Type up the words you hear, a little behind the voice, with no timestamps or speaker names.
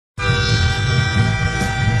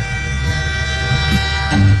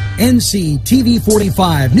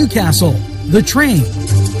NCTV45 Newcastle, The Train.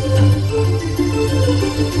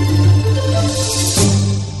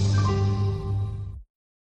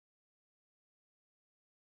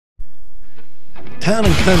 Town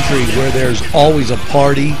and country where there's always a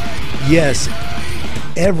party. Yes,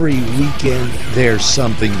 every weekend there's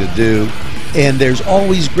something to do, and there's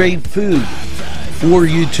always great food for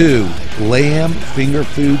you too. Lamb, finger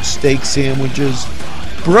food, steak sandwiches,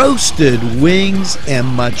 roasted wings, and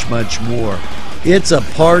much, much more. It's a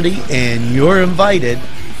party and you're invited.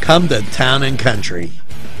 Come to Town and Country.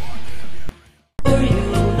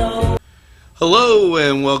 Hello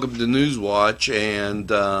and welcome to NewsWatch,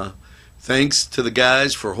 and thanks to the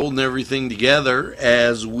guys for holding everything together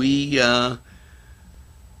as we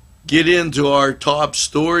get into our top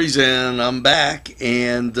stories. And I'm back,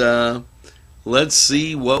 and let's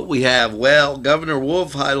see what we have. Well, Governor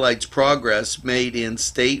Wolf highlights progress made in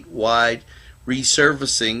statewide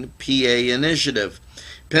resurfacing PA initiative.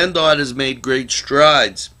 PennDOT has made great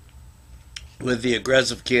strides with the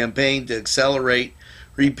aggressive campaign to accelerate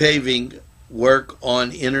repaving work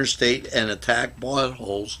on interstate and attack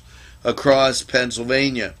potholes across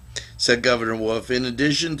Pennsylvania, said Governor Wolf. In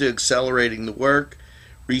addition to accelerating the work,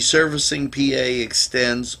 Resurfacing PA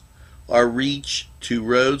extends our reach to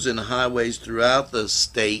roads and highways throughout the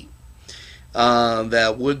state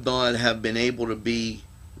that would not have been able to be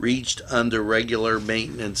reached under regular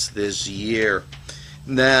maintenance this year.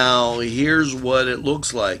 Now, here's what it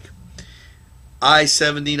looks like.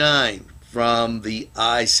 I-79 from the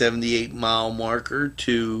I-78 mile marker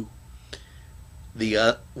to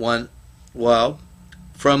the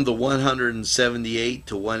from the 178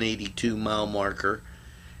 to 182 mile marker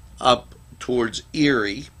up towards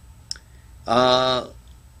Erie,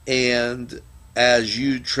 and as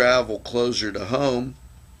you travel closer to home,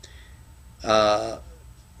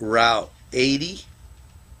 Route 80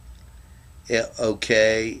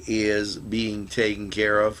 is being taken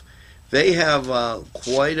care of. They have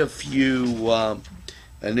quite a few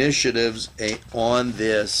initiatives on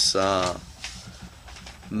this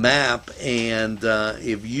map, and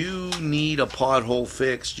if you need a pothole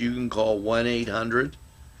fixed, you can call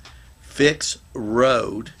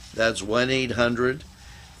 1-800-FIX-ROAD. That's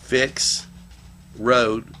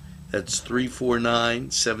 1-800-FIX-ROAD. That's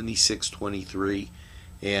 349-7623,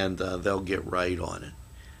 and they'll get right on it.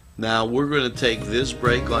 Now we're going to take this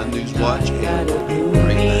break on NewsWatch, and we'll be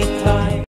right back.